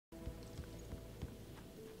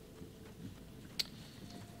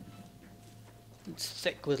It's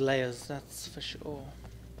thick with layers, that's for sure.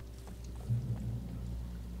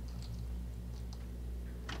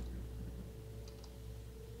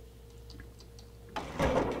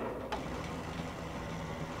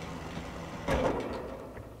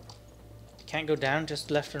 Can't go down,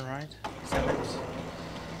 just left and right. Is that it?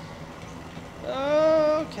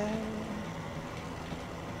 Okay.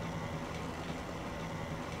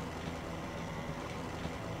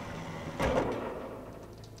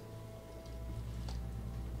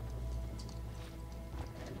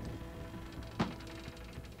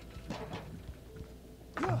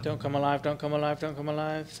 Don't come alive, don't come alive, don't come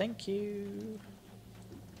alive. Thank you.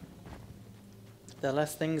 The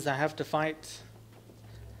less things I have to fight,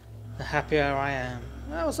 the happier I am.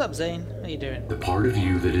 Oh, what's up, Zane? How you doing? The part of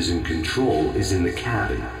you that is in control is in the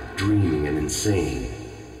cabin, dreaming and insane.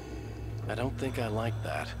 I don't think I like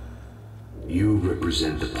that. You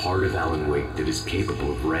represent the part of Alan Wake that is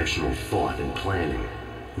capable of rational thought and planning,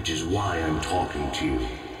 which is why I'm talking to you.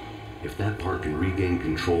 If that part can regain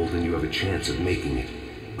control, then you have a chance of making it.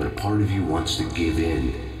 But a part of you wants to give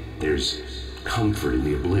in. There's comfort in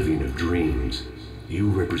the oblivion of dreams. You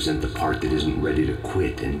represent the part that isn't ready to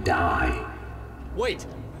quit and die. Wait,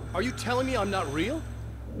 are you telling me I'm not real?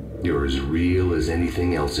 You're as real as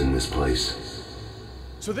anything else in this place.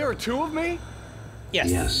 So there are two of me? Yes.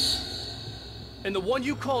 Yes. And the one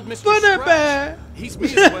you called Mr. Butter Scratch, Bear! he's me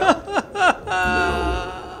as well?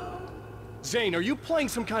 No. Zane, are you playing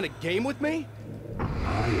some kind of game with me? I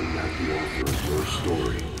am not the author of your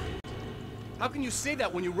story. How can you say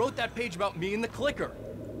that when you wrote that page about me in the clicker?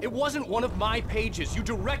 It wasn't one of my pages. You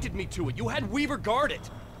directed me to it. You had Weaver guard it.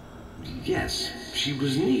 Yes, she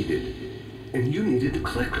was needed. And you needed the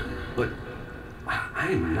clicker. But I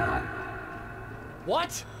am not.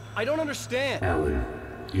 What? I don't understand. Alan,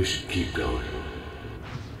 you should keep going.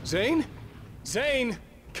 Zane? Zane,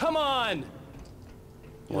 come on!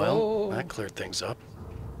 Well, Oh. that cleared things up.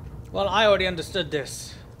 Well, I already understood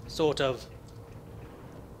this. Sort of.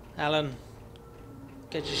 Alan,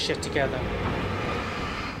 get your shit together.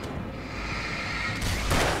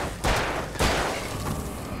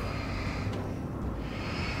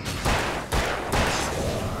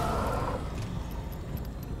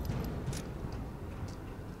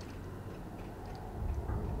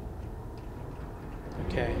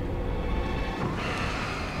 Okay.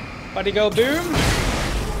 Buddy go boom.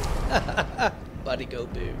 Buddy go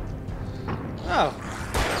boom. Oh.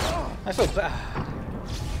 I feel bad.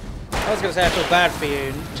 I was gonna say I feel bad for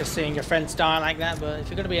you just seeing your friends die like that, but if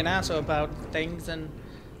you're gonna be an asshole about things, then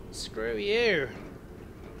screw you.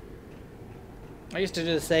 I used to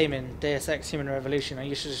do the same in Deus Ex Human Revolution. I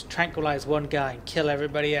used to just tranquilize one guy and kill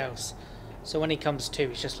everybody else. So when he comes to,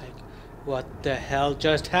 he's just like, what the hell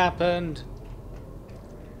just happened?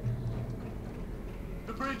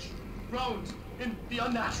 The bridge groaned in the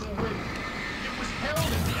unnatural wind. It was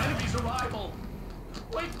heralding the enemy's arrival.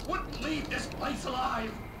 Wake wouldn't leave this place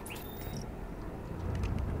alive.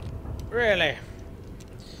 Really?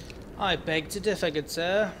 I beg to differ, good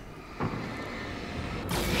sir.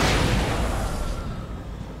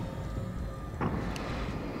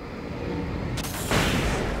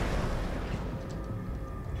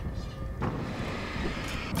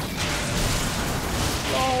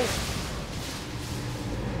 Lol.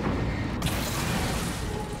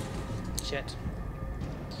 Shit.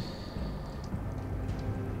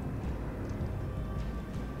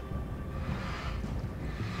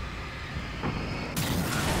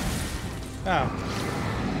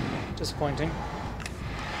 Oh. Disappointing.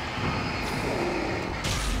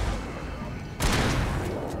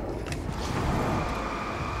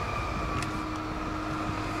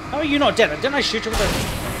 How are you not dead? Didn't I shoot you with a...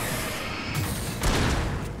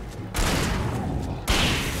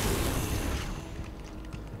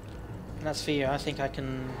 And that's for you. I think I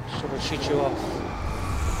can sort of shoot you off.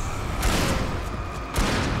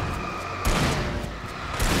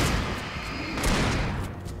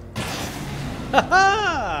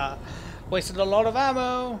 Haha! Wasted a lot of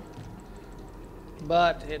ammo,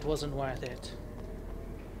 but it wasn't worth it.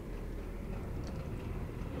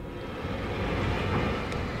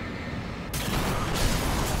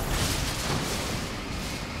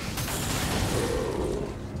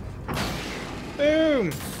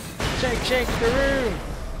 Boom! Shake, shake the room!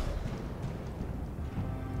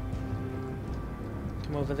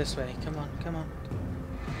 Come over this way. Come on, come on.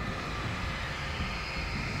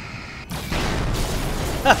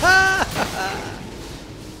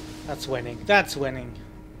 That's winning. That's winning.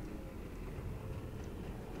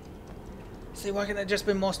 See, why can't there just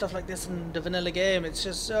be more stuff like this in the vanilla game? It's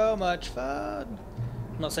just so much fun.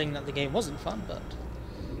 I'm not saying that the game wasn't fun, but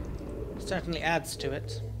it certainly adds to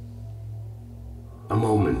it. A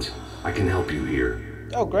moment. I can help you here.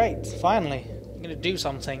 Oh great, finally. I'm gonna do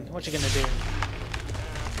something. What you gonna do?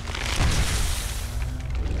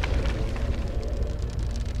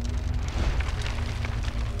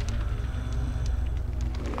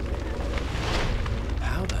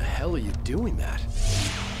 How the hell are you doing that?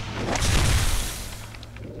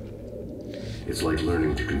 It's like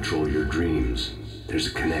learning to control your dreams. There's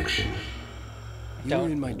a connection. You were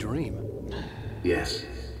in my dream. Yes.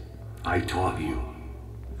 I taught you.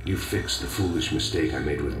 You fixed the foolish mistake I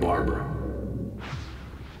made with Barbara.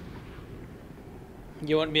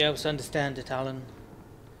 You won't be able to understand it, Alan.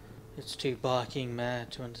 It's too barking mad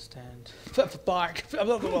to understand. Bark! Blah,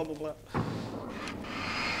 blah, blah, blah, blah.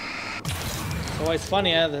 It's always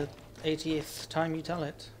funnier the 80th time you tell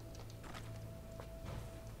it.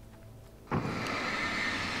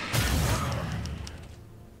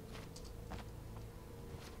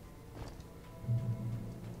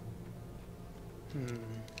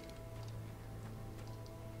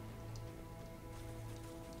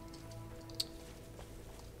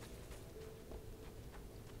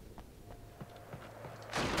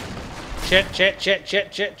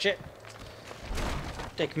 Shit.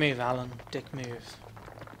 Dick move, Alan. Dick move.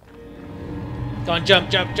 Go on, jump.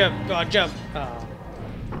 Go on, jump. Oh.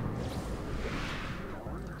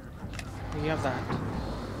 You have that.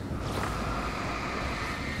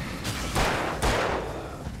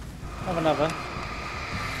 Have another.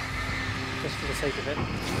 Just for the sake of it.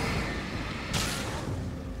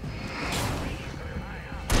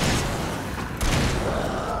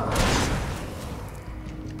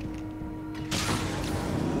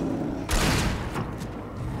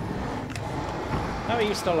 How are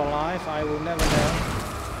you still alive? I will never know.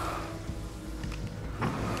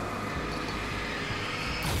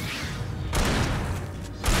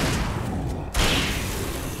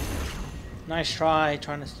 Nice try,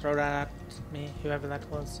 trying to throw that at me, whoever that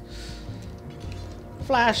was.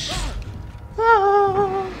 Flash!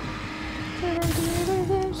 Ah!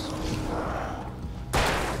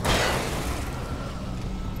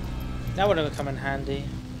 That would have come in handy.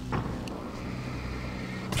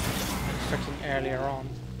 Freaking earlier on.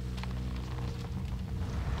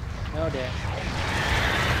 Oh dear.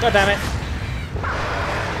 God damn it!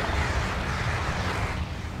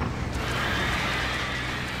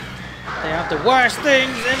 They have the worst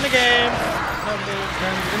things in the game. Nobody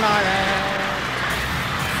can deny that.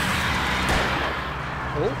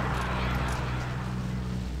 Oh.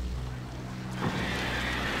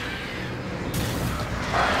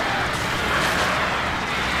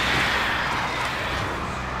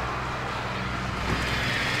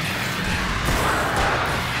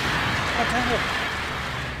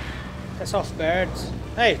 Piss off, birds.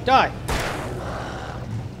 Hey, die!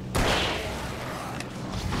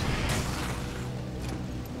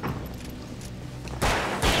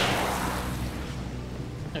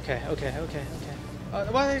 Okay.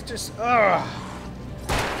 Why are they just... Ugh!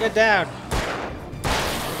 Get down!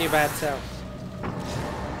 Your bad self.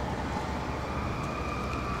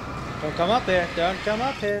 Don't come up here. Don't come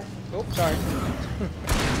up here. Oh, sorry.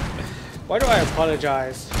 Why do I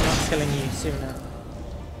apologize for not killing you sooner?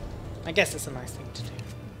 I guess it's a nice thing to do.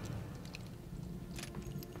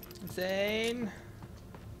 Zane.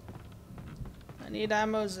 I need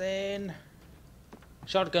ammo, Zane.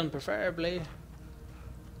 Shotgun, preferably.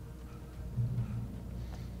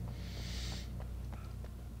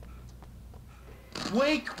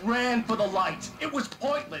 Wake ran for the light. It was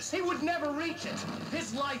pointless. He would never reach it.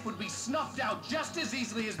 His life would be snuffed out just as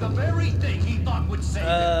easily as the very thing he thought would save him.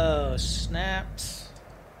 Oh, snaps.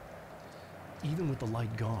 Even with the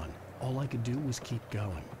light gone, all I could do was keep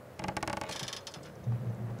going.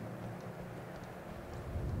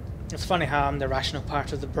 It's funny how I'm the rational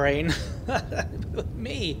part of the brain.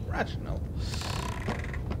 Me, rational.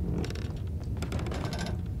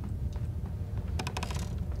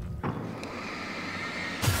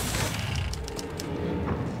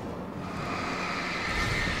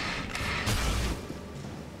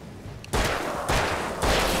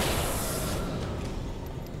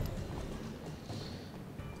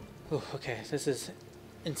 Ooh, okay, this is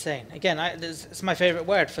insane. Again, it's my favorite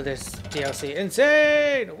word for this DLC.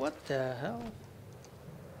 Insane! What the hell?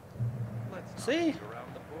 Let's See? not beat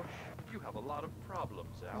around the bush. You have a lot of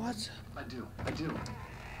problems, Alan. What? I do.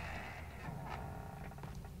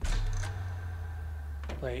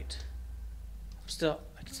 Wait.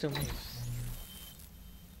 I can still move.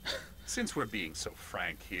 Since we're being so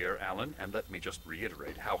frank here, Alan, and let me just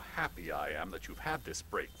reiterate how happy I am that you've had this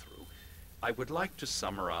breakthrough, I would like to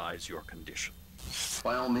summarize your condition.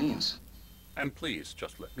 By all means. And please,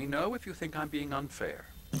 just let me know if you think I'm being unfair.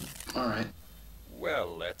 All right.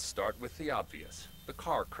 Well, let's start with the obvious. The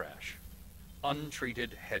car crash.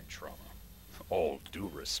 Untreated head trauma. All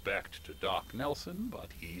due respect to Doc Nelson, but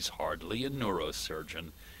he's hardly a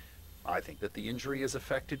neurosurgeon. I think that the injury has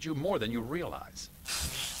affected you more than you realize.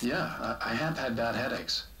 Yeah, I have had bad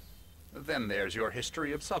headaches. Then there's your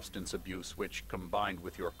history of substance abuse, which, combined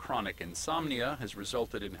with your chronic insomnia, has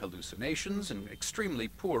resulted in hallucinations and extremely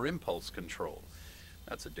poor impulse control.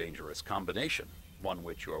 That's a dangerous combination, one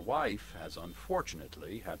which your wife has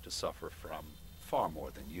unfortunately had to suffer from far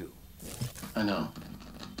more than you. I know.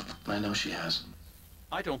 I know she has.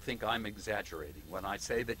 I don't think I'm exaggerating when I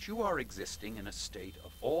say that you are existing in a state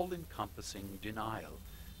of all-encompassing denial.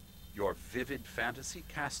 Your vivid fantasy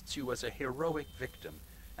casts you as a heroic victim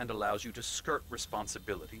and allows you to skirt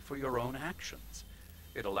responsibility for your own actions.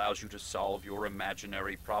 It allows you to solve your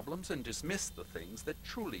imaginary problems and dismiss the things that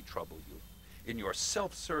truly trouble you. In your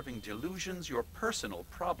self-serving delusions, your personal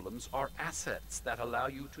problems are assets that allow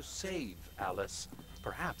you to save Alice,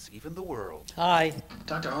 perhaps even the world. Hi.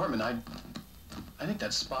 Dr. Hartman, I think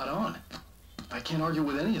that's spot on. I can't argue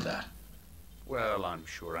with any of that. Well, I'm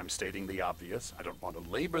sure I'm stating the obvious. I don't want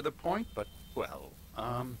to labor the point, but, well,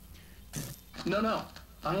 No,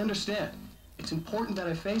 I understand. It's important that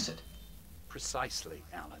I face it. Precisely,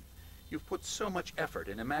 Alan. You've put so much effort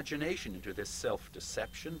and imagination into this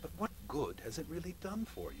self-deception, but what good has it really done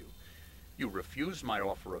for you? You refused my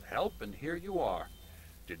offer of help, and here you are.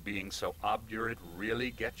 Did being so obdurate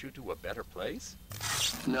really get you to a better place?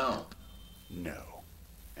 No. No.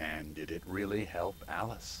 And did it really help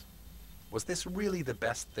Alice? Was this really the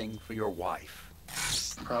best thing for your wife?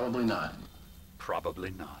 Probably not.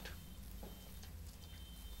 Probably not.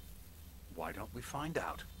 Why don't we find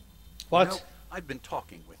out? What? You know, I've been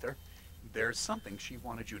talking with her. There's something she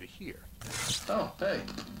wanted you to hear. Oh, hey.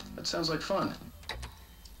 That sounds like fun.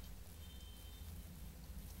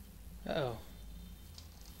 Uh-oh.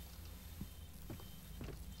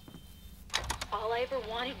 All I ever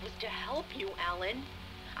wanted was to help you, Alan.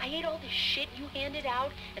 I ate all the shit you handed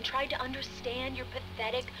out and tried to understand your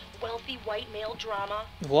pathetic, wealthy white male drama.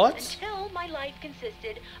 What? Until my life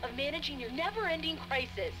consisted of managing your never-ending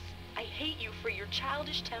crisis. I hate you for your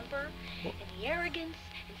childish temper and the arrogance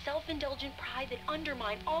and self-indulgent pride that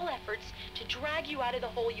undermine all efforts to drag you out of the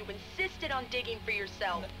hole you insisted on digging for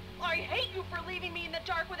yourself. I hate you for leaving me in the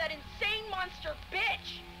dark with that insane monster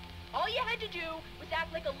bitch! All you had to do was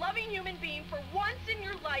act like a loving human being for once in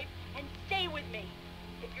your life and stay with me.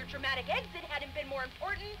 If your dramatic exit hadn't been more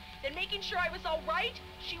important than making sure I was all right,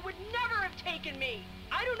 she would never have taken me.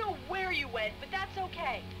 I don't know where you went, but that's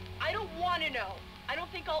okay. I don't want to know. I don't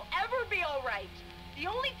think I'll ever be all right. The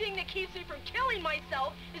only thing that keeps me from killing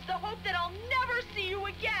myself is the hope that I'll never see you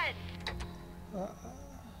again.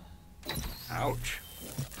 Ouch.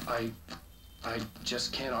 I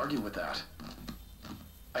just can't argue with that.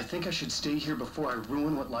 I think I should stay here before I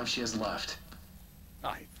ruin what life she has left.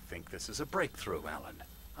 I think this is a breakthrough, Alan.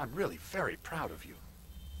 I'm really very proud of you.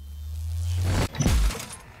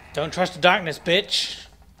 Don't trust the darkness, bitch.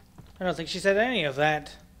 I don't think she said any of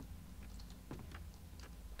that.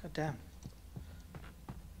 God damn.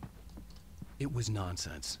 It was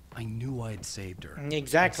nonsense. I knew I had saved her.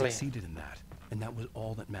 Exactly. I succeeded in that, and that was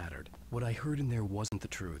all that mattered. What I heard in there wasn't the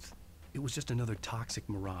truth. It was just another toxic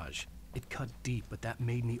mirage. It cut deep, but that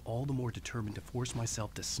made me all the more determined to force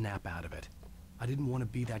myself to snap out of it. I didn't want to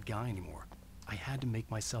be that guy anymore. I had to make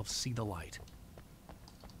myself see the light.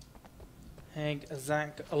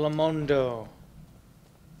 Lamondo.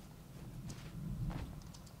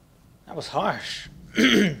 That was harsh.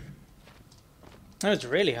 That was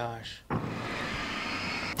really harsh.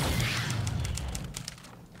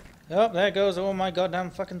 Oh, there goes all my goddamn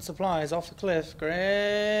fucking supplies off the cliff.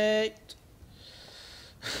 Great.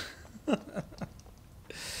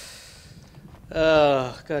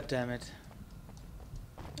 Oh, god damn it.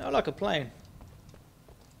 Oh, like a plane.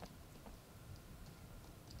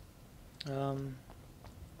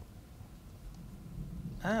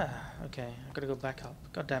 Okay. I gotta go back up.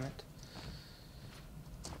 God damn it.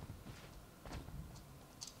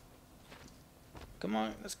 Come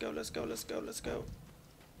on, let's go, let's go, let's go, let's go.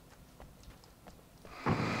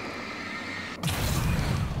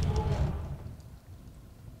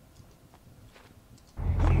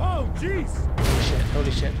 Oh, jeez! Holy shit,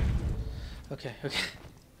 holy shit. Okay, okay.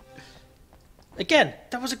 Again,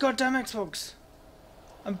 that was a goddamn Xbox.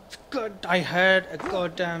 I'm good. I heard a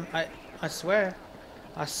goddamn. I swear.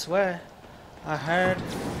 I swear. I heard.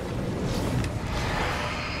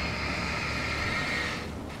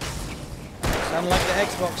 Sound like the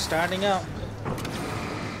Xbox starting up.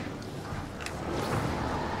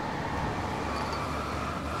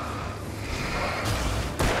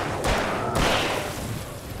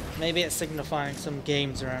 Maybe it's signifying some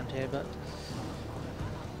games around here, but...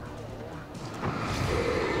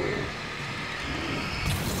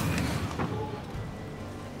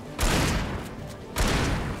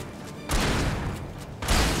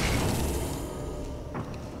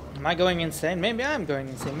 Am I going insane? Maybe I'm going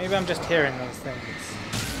insane. Maybe I'm just hearing those things.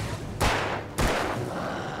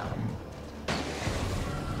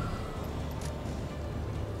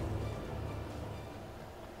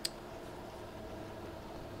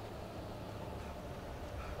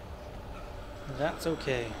 That's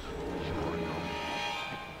okay.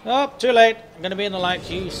 Oh, too late. I'm gonna be in the light,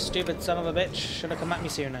 you stupid son of a bitch. Should have come at me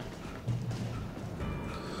sooner.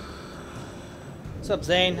 What's up,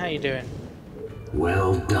 Zane? How you doing?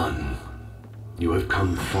 Well done. You have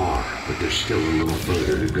come far, but there's still a little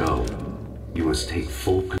further to go. You must take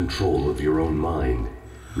full control of your own mind.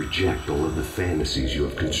 Reject all of the fantasies you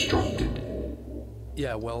have constructed.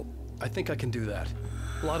 Yeah, well, I think I can do that.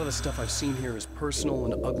 A lot of the stuff I've seen here is personal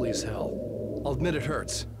and ugly as hell. I'll admit it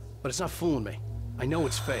hurts, but it's not fooling me. I know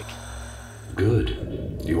it's fake.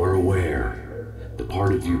 Good. You are aware. The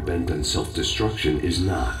part of you bent on self-destruction is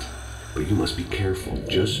not. But you must be careful.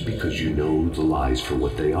 Just because you know the lies for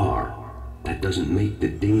what they are, that doesn't make the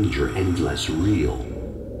danger any less real.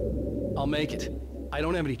 I'll make it. I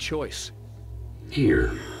don't have any choice.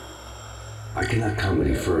 Here. I cannot come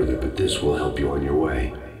any further, but this will help you on your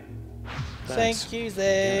way. Thanks. Thank you,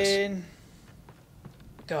 Zane.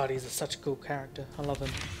 God, he's such a cool character. I love him.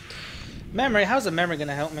 Memory, how's the memory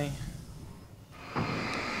gonna help me?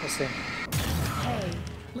 Let's see. Hey,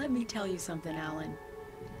 let me tell you something, Alan.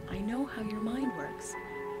 I know how your mind works.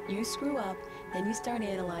 You screw up, then you start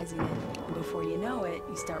analyzing it, and before you know it,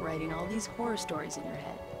 you start writing all these horror stories in your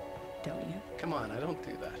head. Don't you? Come on, I don't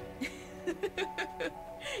do that.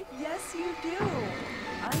 Yes, you do.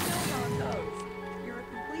 I know how it goes. You're a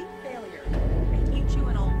complete failure. I hate you,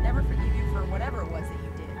 and I'll never forgive you for whatever it was that you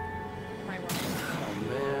did. Am I wrong? Oh,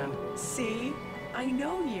 man. See? I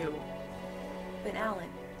know you. But Alan,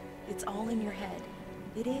 it's all in your head.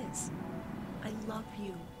 It is. I love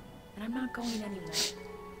you, and I'm not going anywhere.